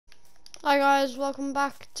Hi guys, welcome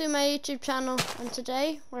back to my YouTube channel, and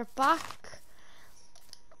today we're back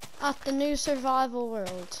at the new survival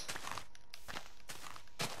world.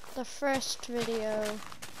 In the first video,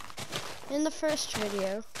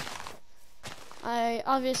 I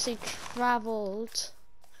obviously traveled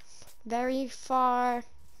very far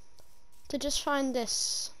to just find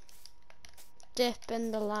this dip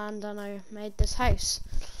in the land, and I made this house.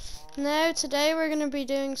 Now today we're going to be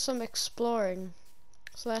doing some exploring.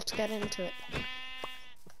 So let's get into it.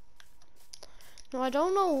 Now I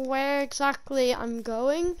don't know where exactly I'm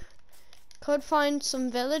going. Could find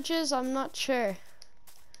some villages, I'm not sure.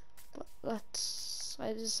 But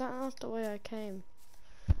is that not the way I came?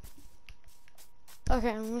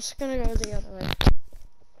 Okay, I'm just gonna go the other way.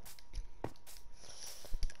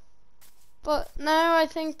 But now I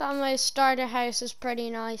think that my starter house is pretty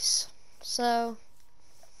nice. So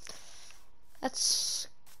let's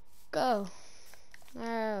go.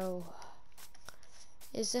 Now,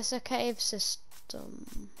 is this a cave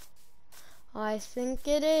system? I think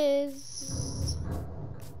it is.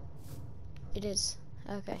 It is.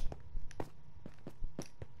 Okay.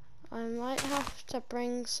 I might have to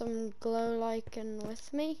bring some glow lichen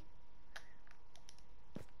with me.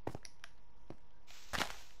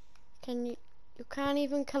 You can't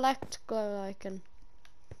even collect glow lichen.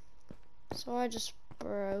 So I just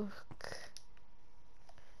broke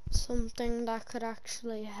something that could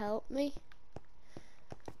actually help me.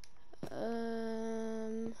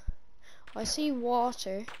 I see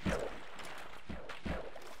water.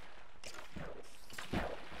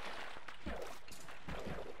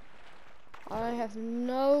 I have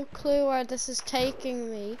no clue where this is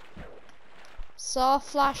taking me. Saw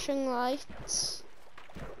flashing lights.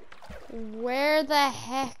 Where the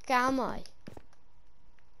heck am I?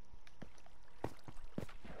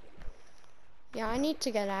 Yeah, I need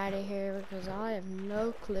to get out of here because I have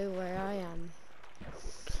no clue where I am.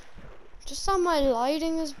 Just that my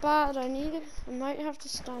lighting is bad. I might have to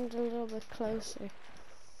stand a little bit closer.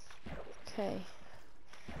 Okay.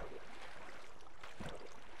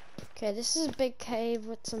 Okay, this is a big cave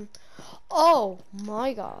with some... Oh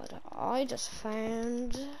my god, I just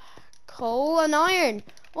found coal and iron.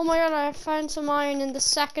 Oh my god, I found some iron in the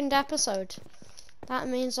second episode. That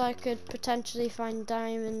means I could potentially find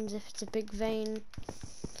diamonds if it's a big vein.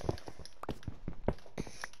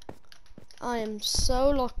 I am so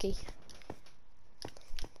lucky.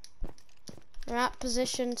 We're at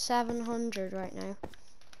position 700 right now.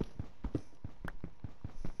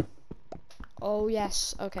 Oh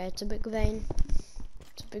yes, okay, it's a big vein.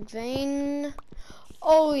 It's a big vein.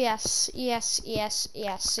 Oh yes, yes, yes,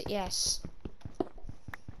 yes, yes.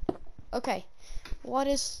 Okay, what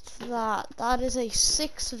is that? That is a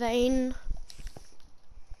 6 vein.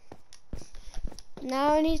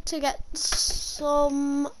 Now I need to get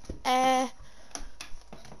some,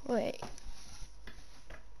 wait.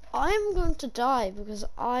 I'm going to die because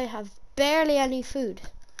I have barely any food.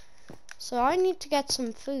 So I need to get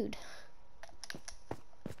some food.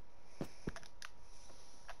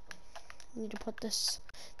 Need to put the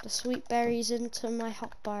sweet berries into my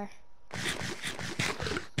hotbar.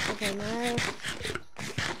 Okay, now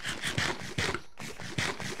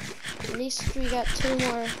at least we got 2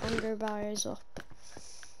 more hunger bars up.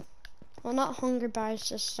 Well, not hunger bars,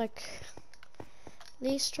 just like, at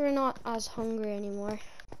least we're not as hungry anymore.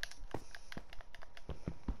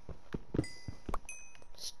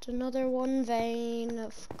 Just another 1 vein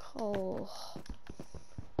of coal.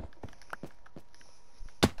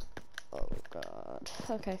 Oh god.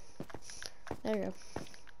 Okay. There we go.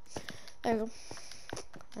 There we go.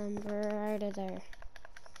 And we're out of there.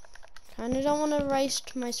 Kinda don't want to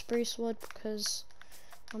waste my spruce wood because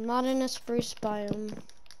I'm not in a spruce biome.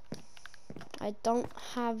 I don't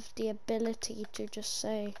have the ability to just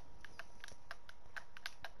say...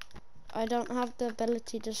 I don't have the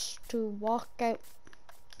ability just to walk out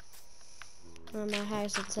of my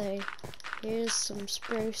house and say, here's some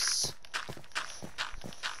spruce.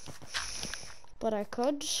 But I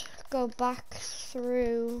could go back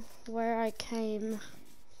through where I came.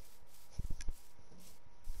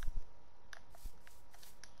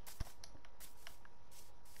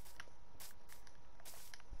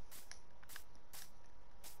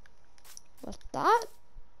 But that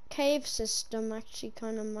cave system actually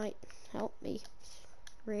kind of might help me,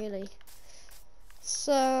 really.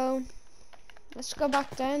 So, let's go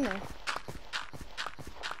back down there.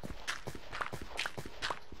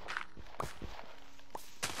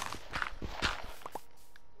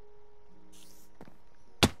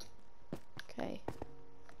 Okay,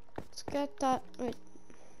 let's get that. Wait,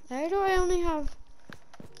 how do I only have...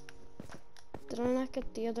 Did I not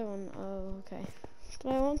get the other one? Oh, okay.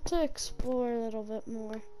 But I want to explore a little bit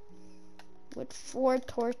more. With 4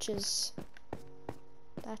 torches.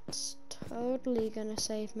 That's totally gonna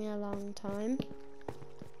save me a long time.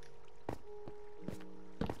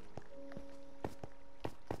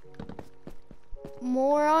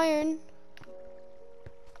 More iron.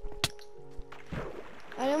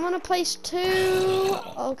 I don't want to place 2.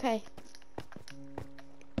 Okay.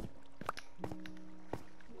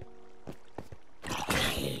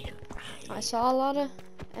 I saw a lot of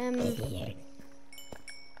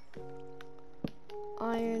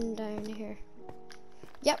iron down here.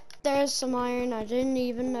 Yep, there's some iron. I didn't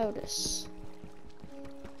even notice.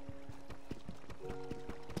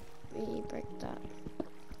 We break that.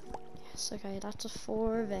 Yes, okay, that's a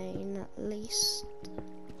 4 vein at least.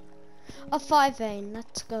 A 5 vein,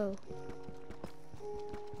 let's go.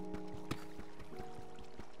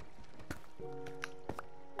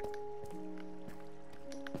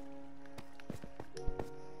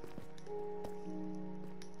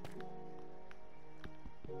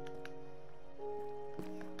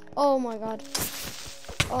 Oh my god.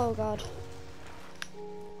 Oh god.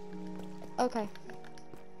 Okay.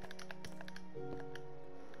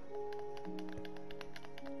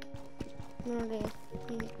 Ready.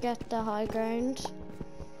 Get the high ground.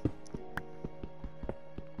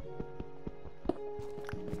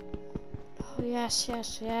 Oh yes,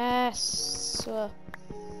 yes, yes. The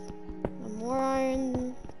more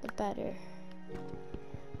iron, the better.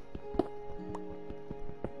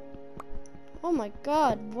 Oh my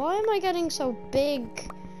god, why am I getting so big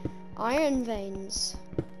iron veins?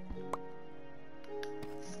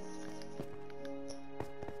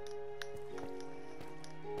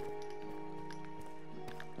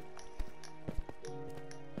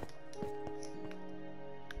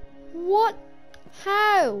 What?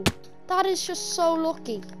 How? That is just so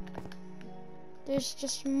lucky. There's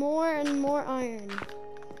just more and more iron.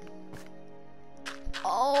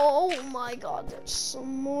 Oh my god, there's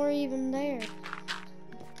some more even there.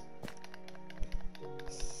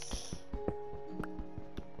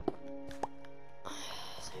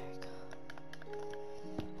 There we go.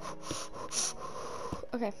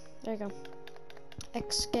 Okay, there you go.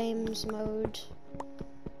 X Games mode.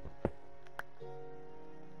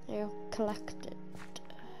 There you go, collected.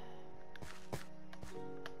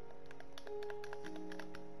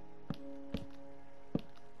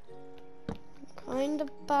 Kind of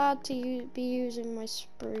bad to be using my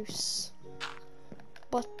spruce,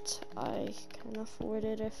 but I can afford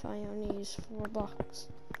it if I only use 4 blocks.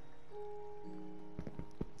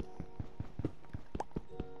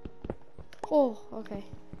 Oh, okay.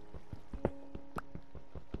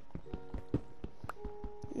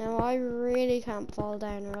 Now I really can't fall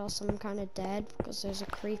down or else I'm kind of dead because there's a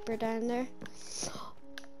creeper down there.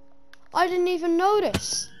 I didn't even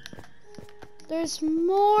notice. There's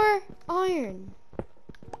more iron.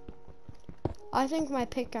 I think my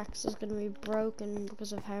pickaxe is going to be broken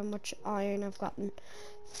because of how much iron I've gotten.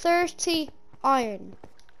 30 iron.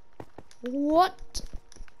 What?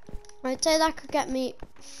 I'd say that could get me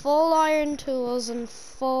full iron tools and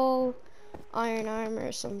full iron armor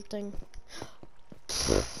or something.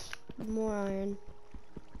 More iron.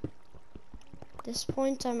 At this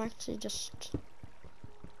point, I'm actually just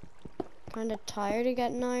kind of tired of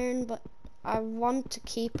getting iron, but I want to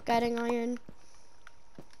keep getting iron.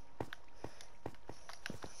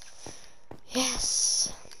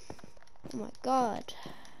 Yes. Oh my god.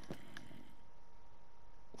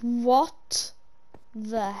 What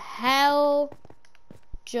the hell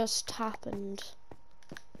just happened?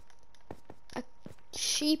 A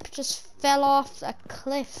sheep just fell off a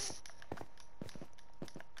cliff.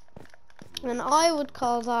 And I would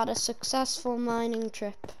call that a successful mining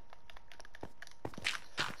trip.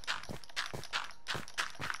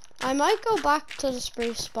 I might go back to the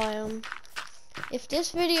spruce biome. If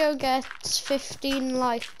this video gets 15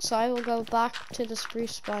 likes, I will go back to the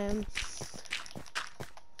spruce biome.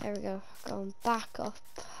 There we go, going back up.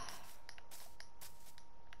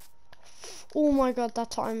 Oh my god,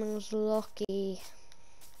 that timing was lucky.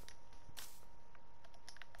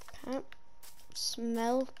 Can't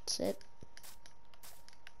smelt it.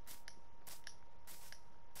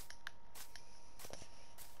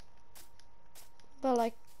 But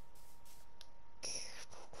like,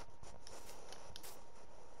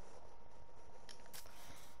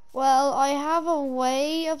 well, I have a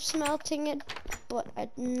way of smelting it, but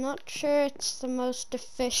I'm not sure it's the most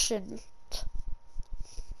efficient.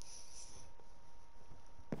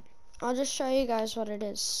 I'll just show you guys what it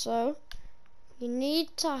is. So, you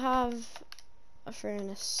need to have a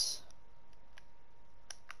furnace.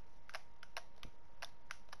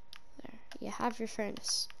 There, you have your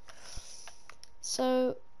furnace.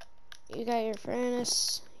 So you got your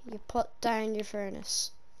furnace, you put down your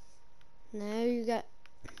furnace. Now you get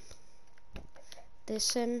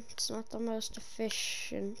this in. It's not the most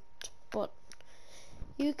efficient, but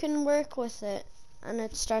you can work with it and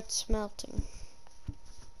it starts smelting.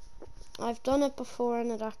 I've done it before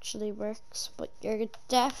and it actually works, but you're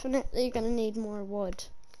definitely going to need more wood.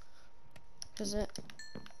 Because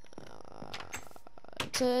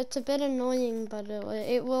it's a bit annoying, but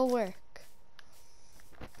it will work.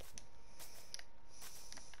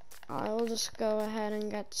 I'll just go ahead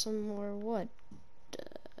and get some more wood.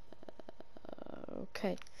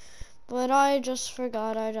 Okay. But I just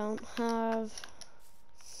forgot I don't have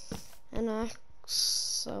an axe,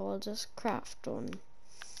 so I'll just craft one.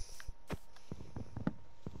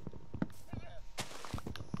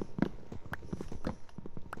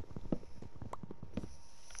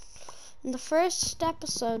 In the first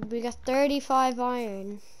episode, we got 35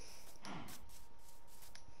 iron.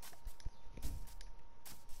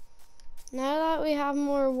 Now that we have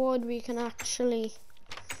more wood, we can actually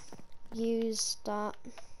use that.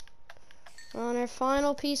 We're on our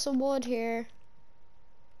final piece of wood here.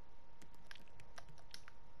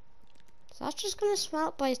 Is that just gonna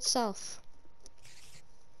smelt by itself?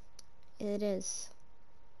 It is.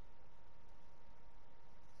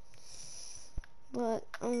 But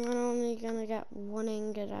I'm only gonna get one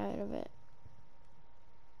ingot out of it.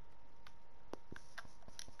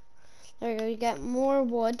 There you go, you get more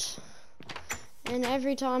wood. And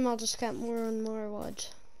every time I'll just get more and more wood.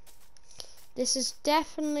 This is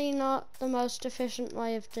definitely not the most efficient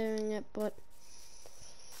way of doing it, but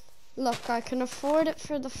look, I can afford it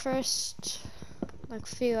for the first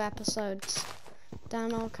few episodes.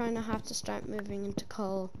 Then I'll kind of have to start moving into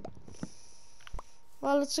coal.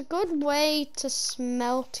 Well, it's a good way to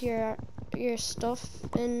smelt your stuff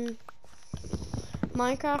in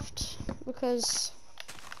Minecraft because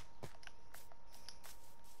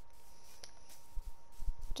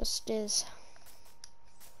just is.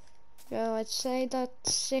 So I'd say that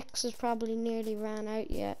 6 is probably nearly ran out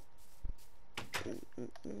yet.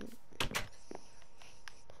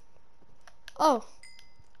 Oh,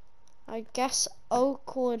 I guess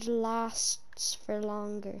oak wood lasts for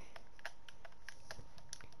longer.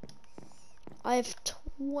 I have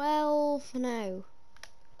 12 now.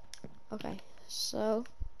 Okay, so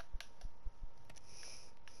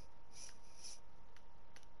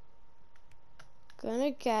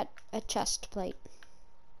gonna get a chest plate.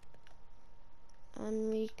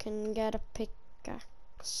 And we can get a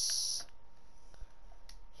pickaxe.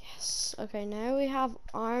 Yes, okay, now we have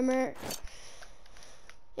armor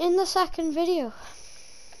in the second video.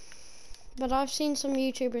 But I've seen some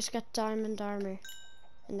YouTubers get diamond armor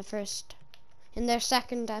in their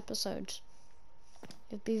second episode.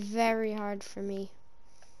 It'd be very hard for me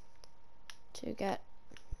to get.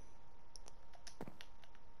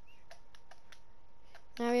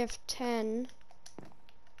 Now we have 10.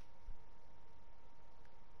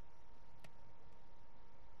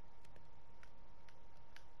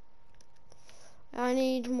 I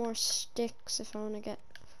need more sticks if I want to get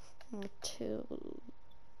more tools.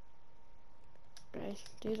 Right,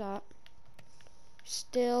 do that.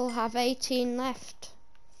 Still have 18 left.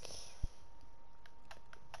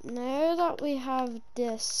 Now that we have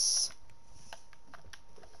this,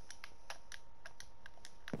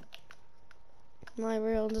 my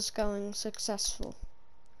world is going successful.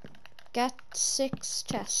 Get 6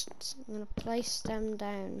 chests. I'm gonna place them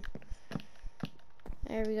down.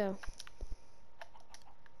 There we go.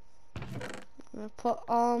 I'm gonna put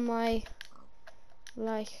all my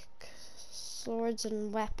swords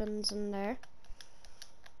and weapons in there.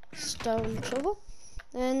 Stone shovel.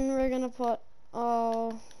 Then we're gonna put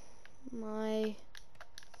all my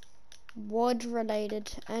wood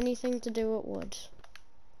related, anything to do with wood.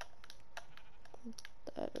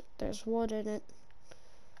 There's wood in it.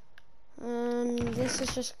 And this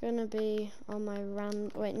is just gonna be on my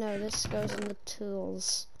wait, no, this goes in the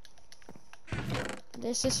tools.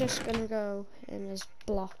 This is just gonna go in as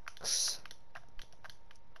blocks.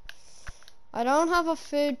 I don't have a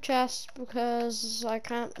food chest because I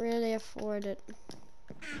can't really afford it.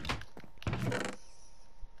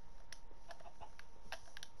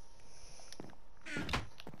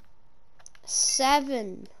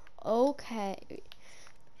 Seven. Okay.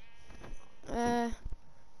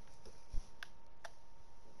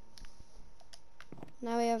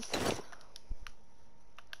 Now we have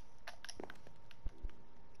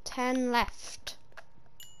 10 left.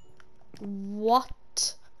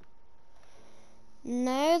 What?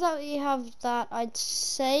 Now that we have that, I'd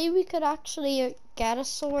say we could actually get a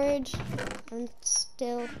sword and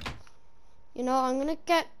still, you know, I'm gonna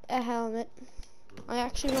get a helmet I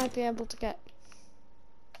actually might be able to get...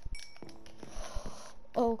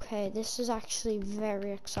 Okay, this is actually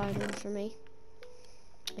very exciting for me,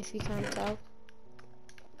 if you can't tell.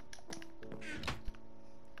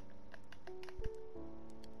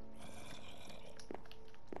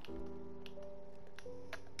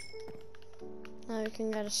 Now we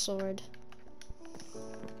can get a sword.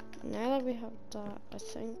 Now that we have that, I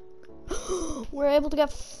think we're able to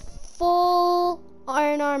get full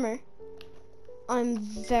iron armor. I'm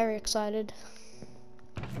very excited,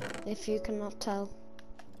 if you cannot tell.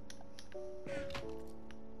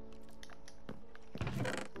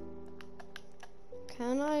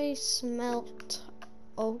 Can I smelt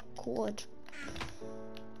oak wood?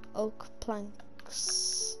 Oak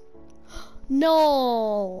planks?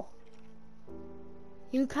 No!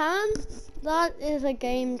 You can? That is a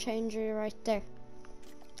game changer right there.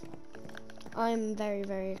 I'm very,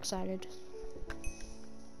 very excited.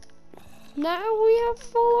 Now we have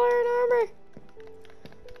full iron armor.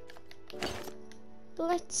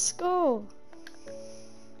 Let's go.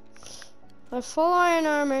 I have full iron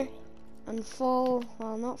armor and full,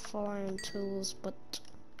 well, not full iron tools, but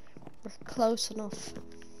we're close enough.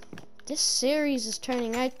 This series is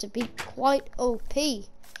turning out to be quite OP.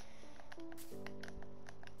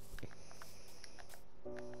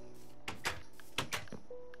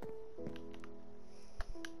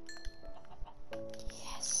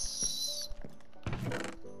 Yes.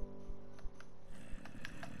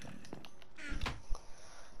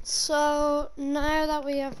 So now that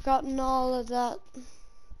we have gotten all of that,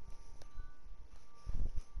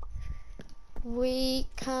 we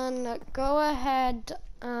can go ahead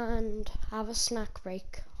and have a snack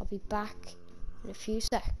break. I'll be back in a few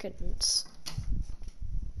seconds.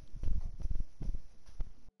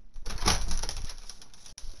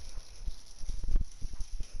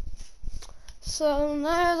 So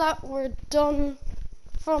now that we're done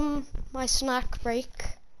from my snack break,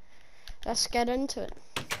 let's get into it.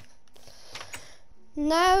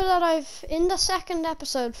 Now that I've, in the second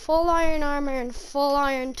episode, full iron armor and full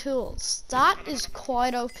iron tools, that is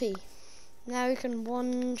quite OP. Now we can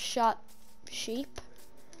one-shot sheep.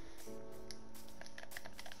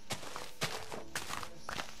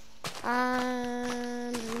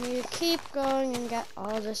 And we need to keep going and get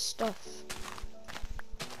all this stuff.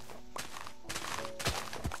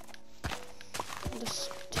 Just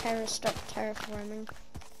start terraforming.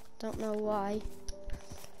 Don't know why.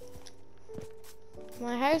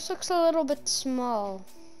 My house looks a little bit small,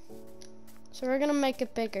 so we're gonna make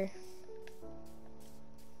it bigger.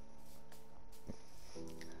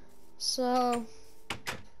 So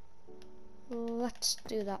let's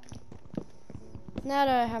do that. Now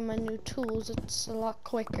that I have my new tools, it's a lot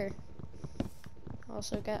quicker.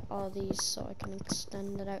 Also get all these so I can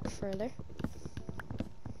extend it out further.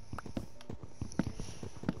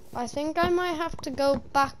 I think I might have to go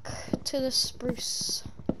back to the spruce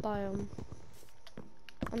biome.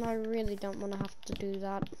 And I really don't want to have to do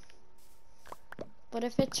that. But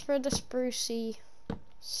if it's for the sprucey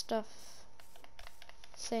stuff,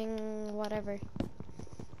 thing, whatever,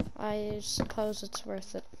 I suppose it's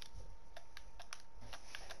worth it.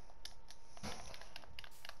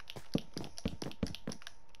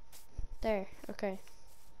 There, okay.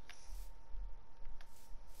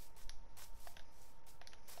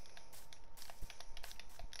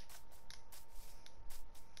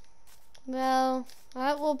 Well,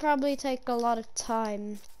 that will probably take a lot of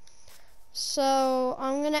time. So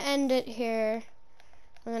I'm gonna end it here.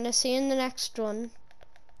 I'm gonna see you in the next one.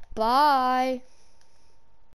 Bye.